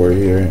nobody poor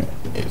here.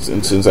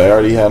 And since I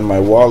already had my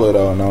wallet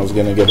out and I was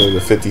gonna get her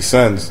the 50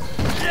 cents,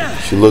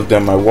 she looked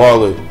at my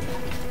wallet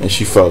and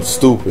she felt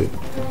stupid.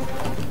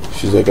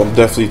 She's like, I'm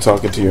definitely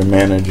talking to your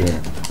manager.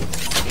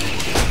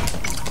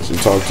 She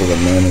talked to the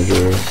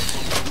manager.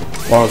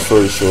 Long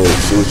story short,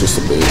 she was just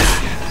a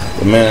bitch.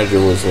 The manager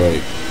was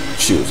like,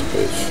 she was a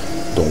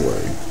bitch. Don't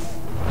worry.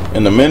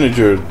 And that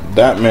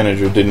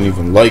manager didn't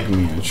even like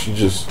me. And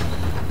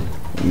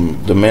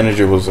the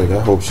manager was like, I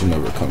hope she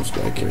never comes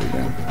back here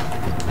again.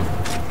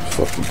 It's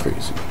fucking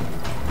crazy.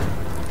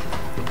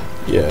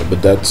 Yeah,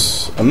 but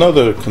that's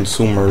another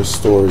consumer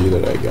story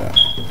that I got.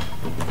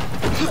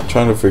 I'm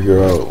trying to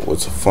figure out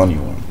what's a funny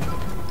one.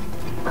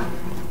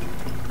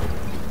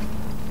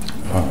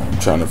 I'm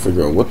trying to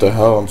figure out what the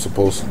hell I'm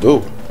supposed to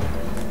do.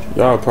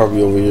 Y'all are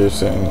probably over here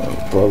saying,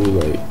 like,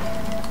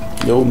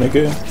 yo,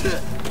 nigga,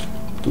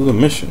 do the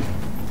mission.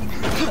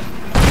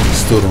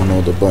 Still don't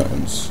know the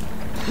buttons.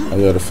 I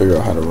gotta figure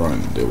out how to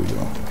run. There we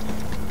go.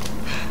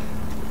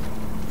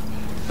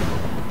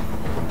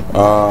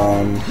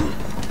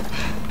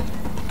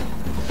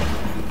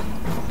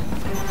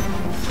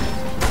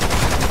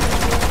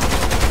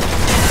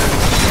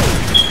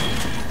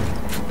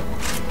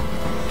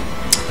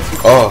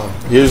 Oh,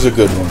 here's a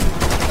good one.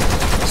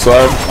 So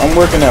I'm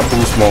working at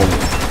Boost Mobile,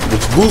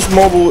 which Boost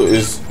Mobile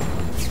is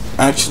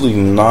actually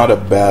not a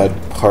bad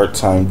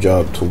part-time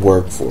job to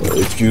work for.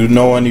 If you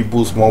know any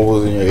Boost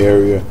Mobiles in your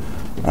area,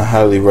 I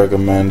highly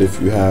recommend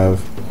if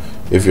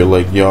you're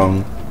like young.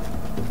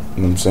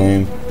 You know what I'm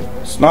saying?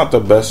 It's not the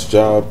best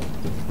job.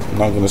 I'm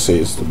not gonna say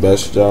it's the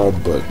best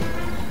job, but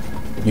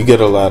you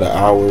get a lot of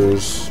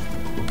hours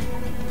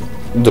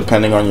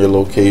depending on your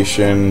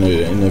location,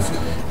 and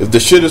if the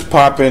shit is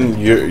popping,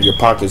 your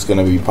pocket's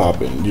gonna be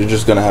popping. You're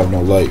just gonna have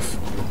no life.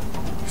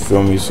 You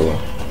feel me? So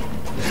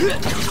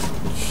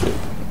shit,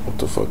 what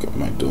the fuck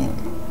am I doing?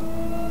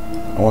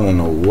 I wanna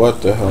know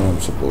what the hell I'm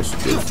supposed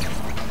to do.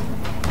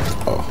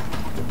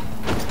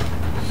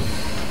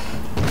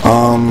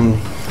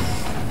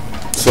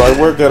 So I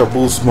work at a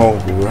Boost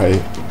Mobile, right?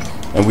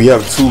 And we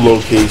have 2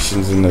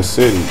 locations in the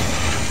city.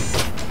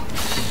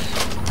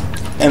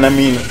 And I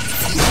mean,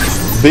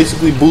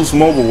 basically Boost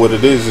Mobile, what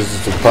it is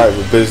it's a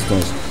private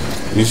business.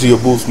 You see a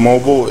Boost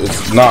Mobile,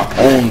 it's not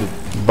owned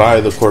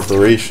by the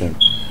corporation.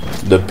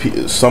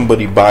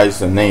 Somebody buys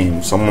the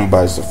name, someone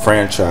buys the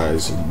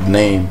franchise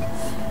name,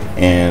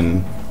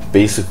 and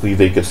basically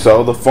they could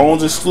sell the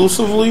phones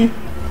exclusively,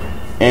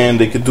 and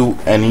they could do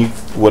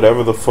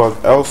whatever the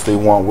fuck else they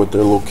want with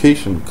their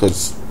location.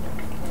 Because,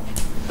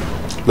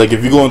 like,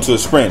 if you go into a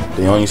Sprint,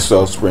 they only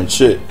sell Sprint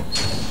shit.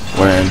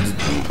 When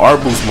our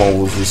Boost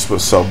Mobiles, we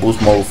sell Boost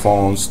Mobile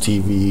phones,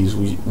 TVs,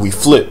 we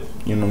flip,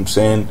 you know what I'm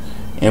saying?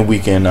 And we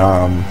can,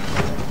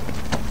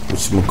 what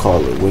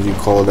do you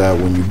call that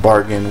when you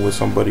bargain with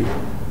somebody?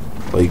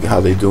 Like how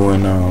they do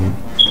in,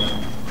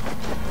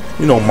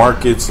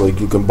 markets, like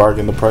you can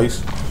bargain the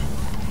price.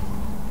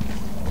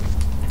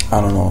 I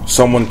don't know.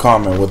 Someone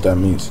comment what that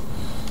means.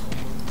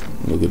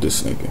 Look at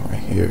this nigga right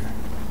here.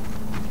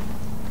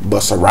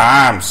 Busta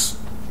Rhymes.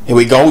 Here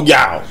we go,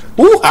 y'all.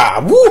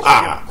 Woo-ha,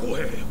 woo-ha.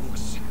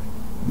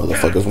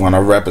 Motherfuckers want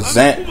to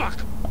represent.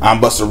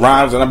 I'm Busta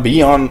Rhymes and I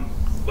be on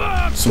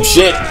some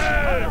shit.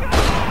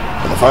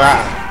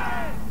 Motherfucker.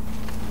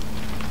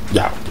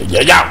 Yow.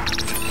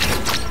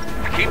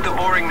 Keep the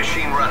boring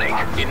machine running.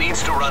 It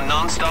needs to run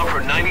non-stop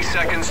for 90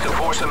 seconds to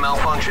force a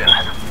malfunction.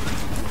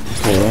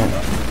 Okay.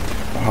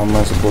 How am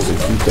I supposed to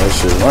keep that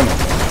shit running?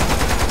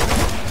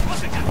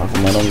 How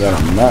come I don't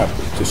got a map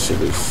if this shit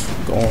is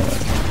going?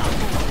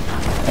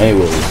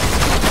 Anyways,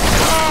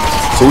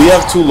 so we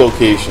have 2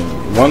 locations.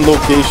 One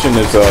location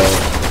is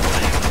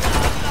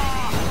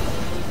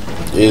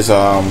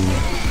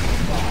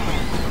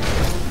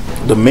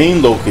the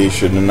main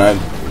location, and I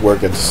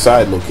work at the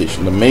side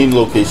location. The main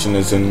location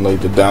is in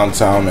like the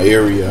downtown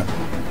area.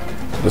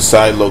 The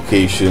side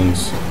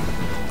locations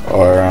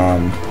are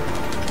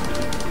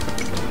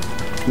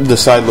the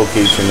side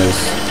location is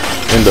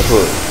in the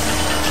hood.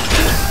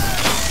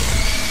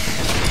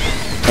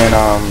 And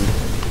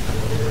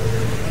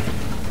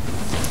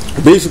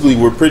basically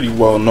we're pretty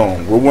well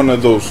known. We're one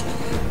of those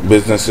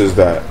businesses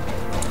that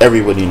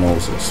everybody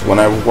knows us. When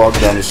I walk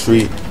down the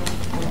street,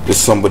 there's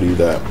somebody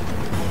that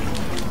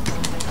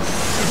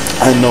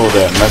I know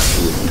that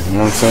messes with me. You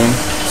know what I'm saying?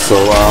 So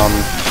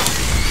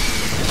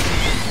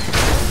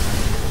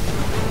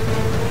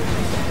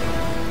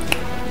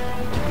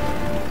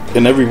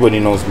and everybody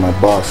knows my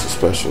boss,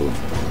 especially. You know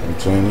what I'm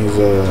saying? He's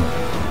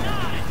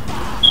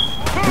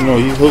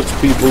he hooks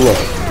people up.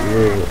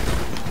 We're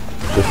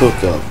the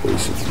hookup,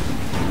 basically.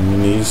 When you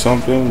need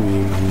something, we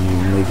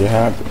make it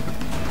happen.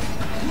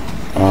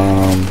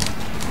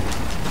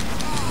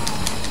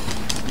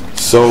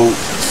 So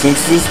since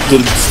the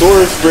store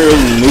is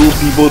fairly new,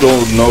 people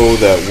don't know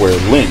that we're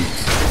linked.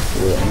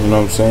 You know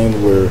what I'm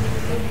saying? We're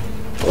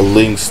a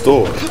linked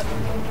store.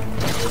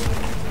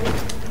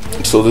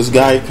 So this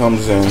guy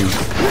comes in,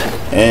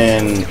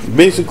 and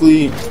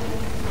basically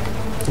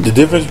the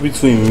difference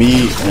between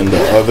me and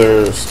the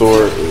other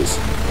store is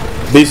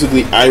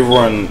basically I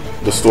run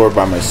the store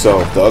by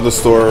myself. The other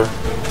store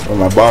where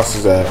my boss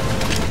is at,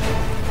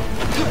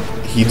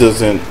 he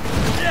doesn't.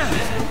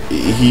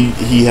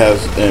 He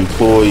has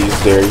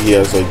employees there. He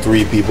has like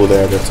 3 people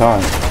there at a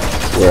time,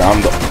 where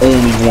I'm the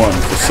only one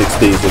for 6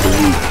 days of the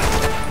week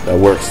that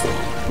works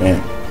there,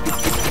 man.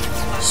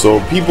 So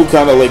people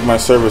kind of like my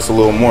service a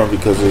little more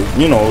because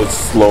it's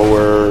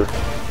slower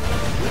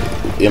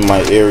in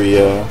my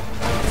area,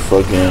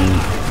 fucking,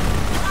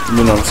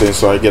 you know what I'm saying.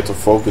 So I get to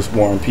focus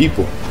more on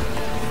people.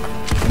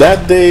 This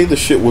day the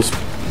shit was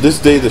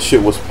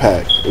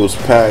packed. It was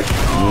packed.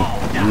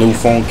 New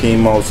phone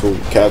came out, so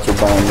cats were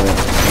buying the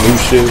new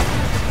shit.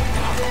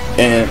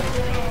 And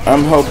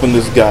I'm helping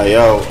this guy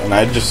out, and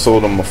I just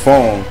sold him a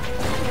phone.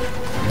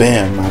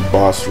 Bam, my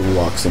boss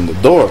walks in the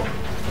door.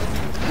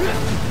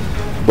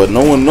 But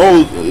no one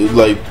knows,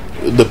 like,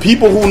 the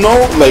people who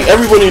know, like,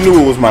 everybody knew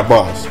it was my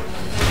boss.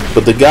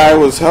 But the guy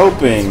was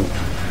helping,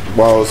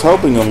 while I was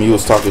helping him, he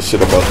was talking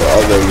shit about the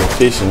other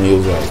location. He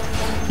was like,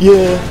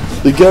 yeah,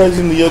 the guys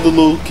in the other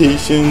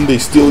location, they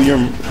steal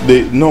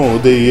they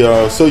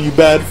sell you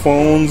bad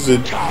phones,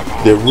 and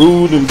they're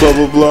rude and blah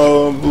blah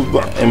blah blah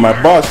blah. And my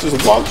boss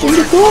just walked in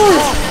the door,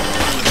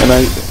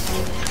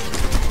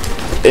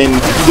 and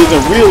he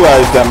doesn't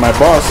realize that my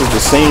boss is the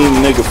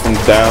same nigga from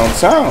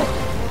downtown.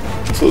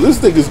 So this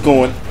nigga's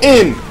going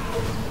in.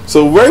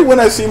 So right when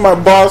I see my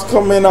boss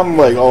come in, I'm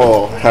like,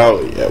 oh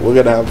hell yeah, we're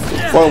gonna have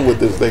some fun with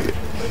this nigga.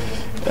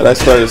 And I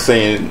started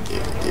saying,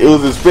 it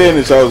was in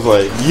Spanish. I was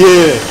like,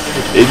 yeah.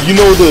 And you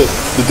know the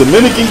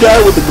Dominican guy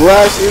with the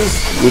glasses,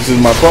 which is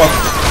my boss.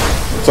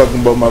 I'm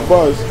talking about my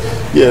boss.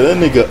 Yeah, that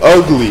nigga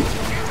ugly.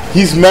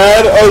 He's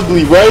mad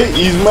ugly, right?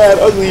 He's mad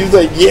ugly. He's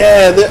like,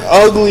 yeah, they're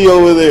ugly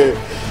over there.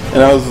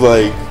 And I was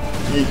like,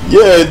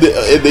 yeah,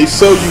 they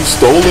sell you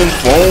stolen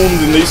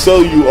phones, and they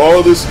sell you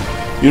all this,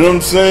 you know what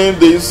I'm saying?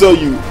 They sell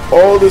you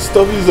all this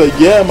stuff. He's like,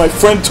 yeah, my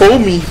friend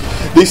told me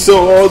they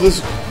sell all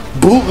this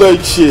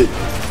bootleg shit.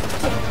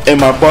 And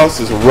my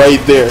boss is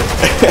right there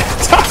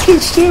talking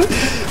shit.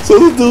 So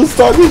this dude's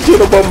talking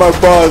shit about my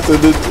boss,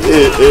 and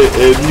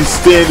he's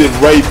standing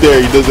right there.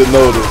 He doesn't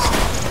notice.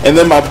 And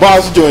then my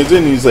boss joins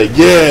in, and he's like,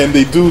 yeah, and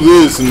they do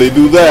this and they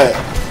do that.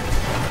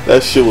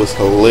 That shit was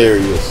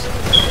hilarious.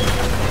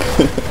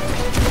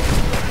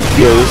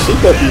 Yo, this shit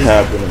that be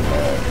happening,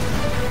 man.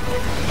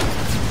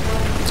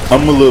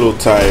 I'm a little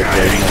tired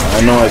right now.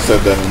 I know I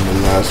said that in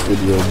the last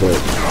video, but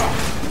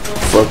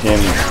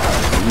fucking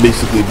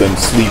basically been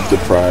sleep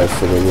deprived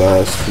for the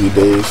last few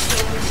days.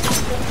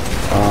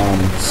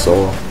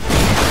 So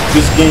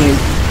this game,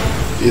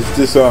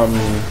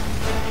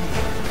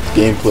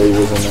 gameplay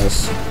wasn't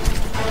as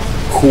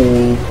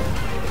cool,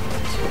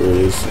 or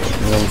as, you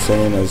know what I'm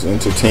saying, as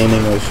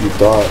entertaining as you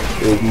thought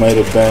it might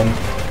have been.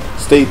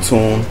 Stay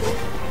tuned,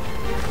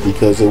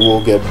 because it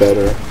will get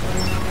better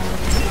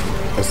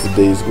as the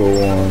days go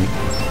on.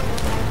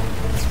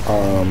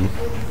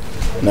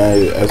 Now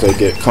as I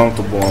get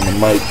comfortable on the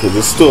mic, because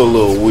it's still a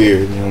little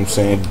weird, you know what I'm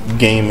saying,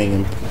 gaming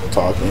and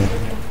talking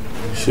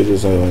shit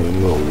is a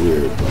little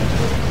weird, but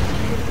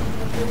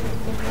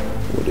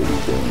what are we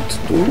going to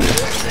do?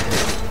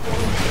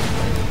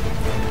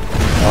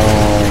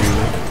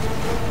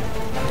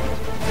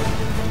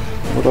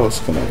 What else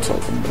can I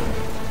talk about?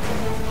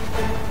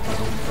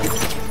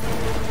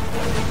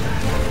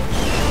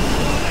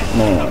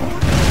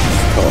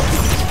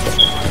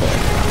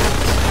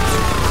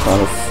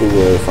 Trying to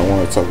figure out if I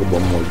want to talk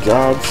about more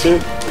job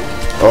shit.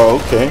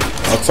 Oh, okay.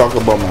 I'll talk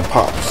about my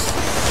pops.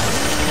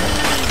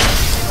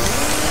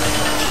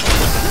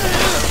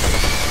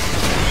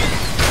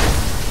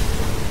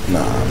 Nah,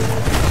 I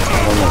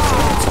don't know if I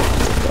want to talk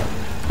about that.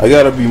 I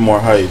gotta be more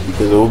hyped,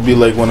 because it would be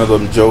like one of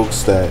them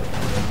jokes that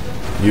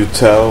you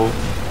tell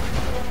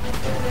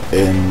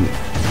and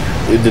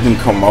it didn't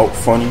come out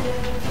funny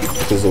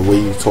because the way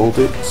you told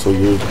it, so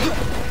you're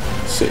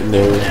sitting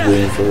there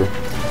waiting for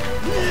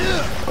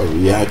a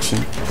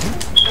reaction.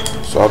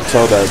 So I'll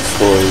tell that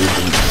story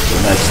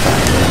the next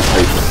time when I'm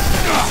hyped.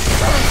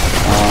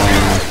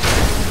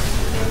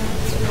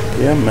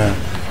 Yeah, man.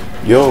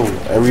 Yo,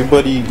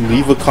 everybody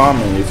leave a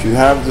comment. If you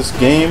have this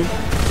game,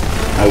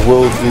 I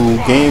will do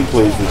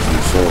gameplays with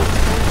you, so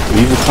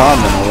Leave a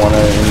comment. I want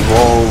to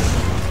involve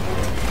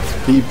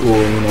people,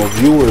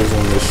 viewers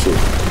in this shit. You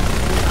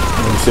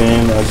know what I'm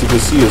saying? As you can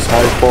see, it's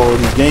high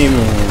quality gaming,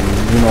 and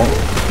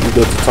you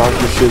get to talk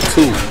your shit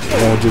too. It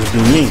won't just be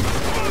me.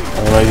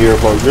 I want to hear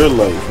about your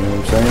life. You know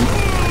what I'm saying?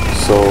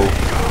 So,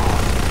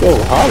 yo,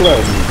 holla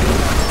at me.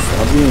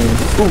 Stop being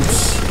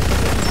fruits.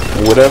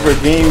 And whatever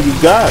game you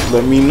got,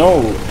 let me know.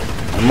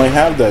 I might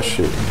have that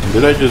shit.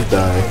 Did I just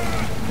die?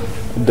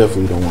 I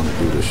definitely don't want to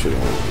do this shit all.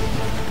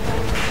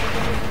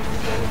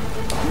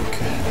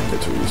 Okay, I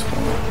get to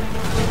respawn.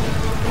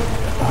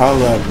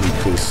 Holla at me,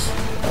 cause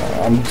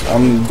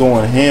I'm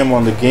going ham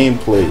on the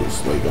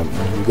gameplays. Like,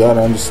 you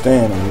gotta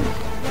understand. You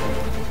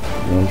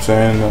know what I'm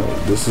saying?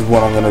 This is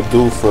what I'm gonna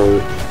do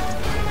for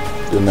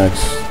the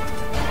next,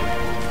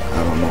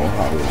 I don't know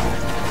how long.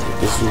 But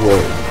this is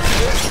what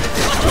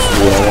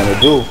I want to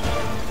do.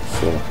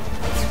 So,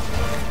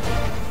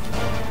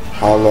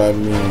 holla at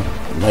me. I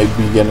might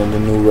be getting the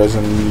new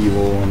Resident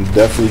Evil. I'm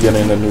definitely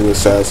getting the new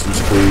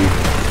Assassin's Creed.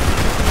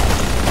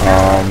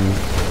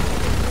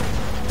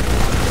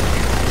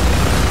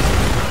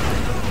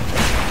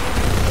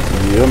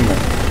 Yeah, man.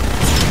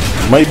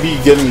 Might be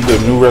getting the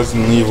new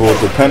Resident Evil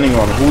depending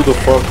on who the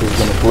fuck is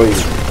gonna play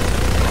it.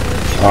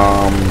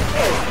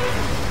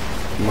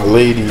 My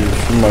lady,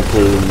 she might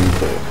play with me,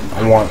 but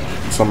I want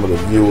some of the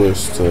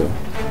viewers to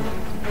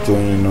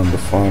join in on the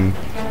fun.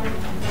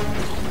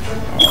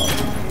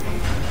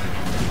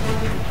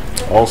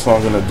 Also,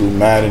 I'm gonna do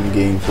Madden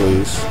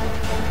gameplays.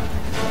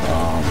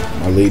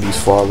 My lady's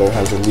father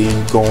has a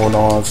league going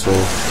on, so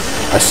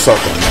I suck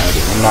at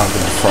Madden. I'm not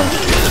gonna front.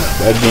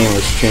 That game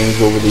has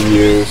changed over the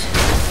years.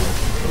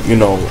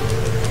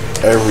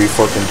 Every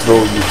fucking throw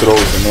you throw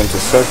is an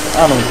interception.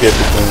 I don't get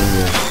the game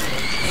yet.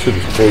 Shit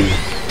is crazy.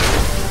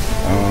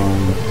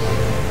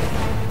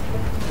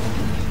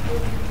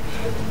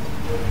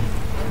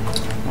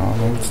 I don't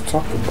know what to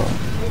talk about.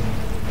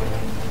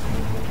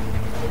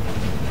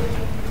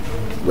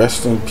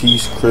 Rest in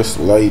peace, Chris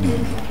Lighty.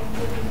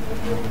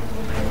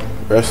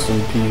 Rest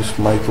in peace,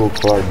 Michael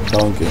Clark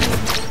Duncan.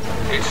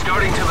 It's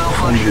starting to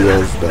malfunction.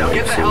 Now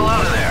get the hell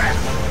out of there.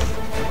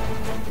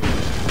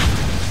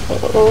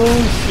 Oh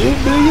shit,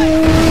 nigga!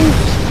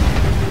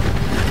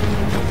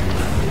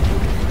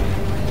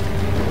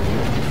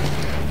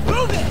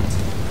 Move it!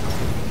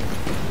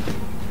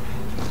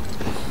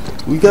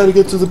 We gotta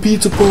get to the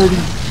pizza party.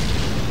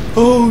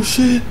 Oh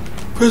shit!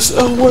 Press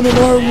L1 and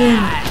R1.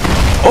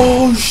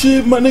 Oh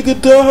shit! My nigga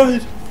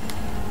died.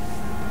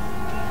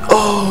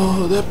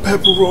 Oh, that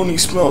pepperoni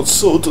smelled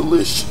so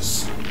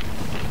delicious.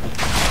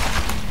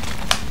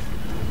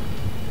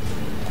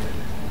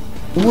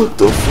 What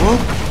the fuck?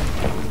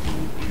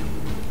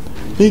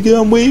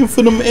 Nigga, I'm waiting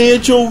for them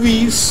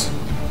anchovies.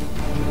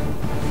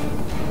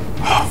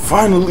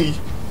 Finally,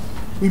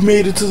 we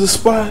made it to the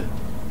spot.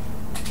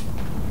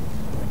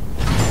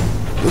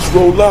 Let's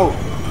roll out.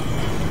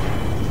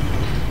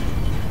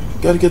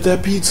 Gotta get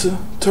that pizza.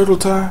 Turtle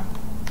time.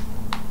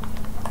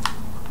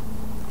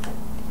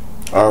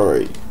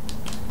 Alright.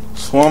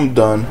 So I'm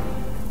done.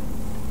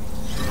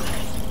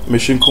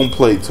 Mission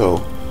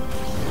completo.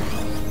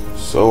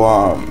 So,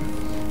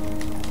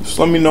 just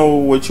let me know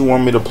what you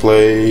want me to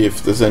play,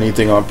 if there's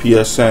anything on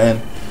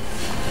PSN.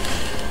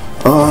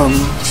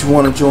 If you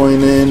want to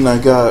join in, I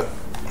got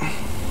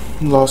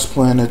Lost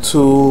Planet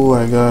 2,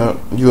 I got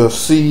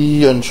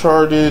UFC,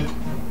 Uncharted,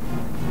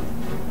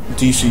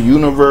 DC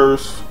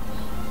Universe.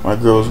 My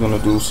girl's gonna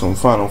do some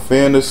Final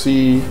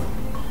Fantasy.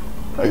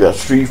 I got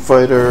Street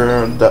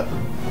Fighter,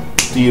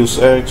 Deus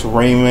Ex,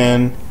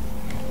 Rayman.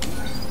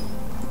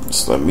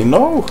 Just let me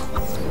know.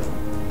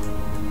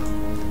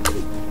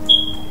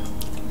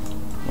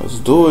 Let's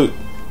do it.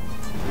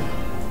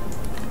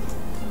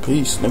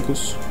 Peace,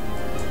 niggas.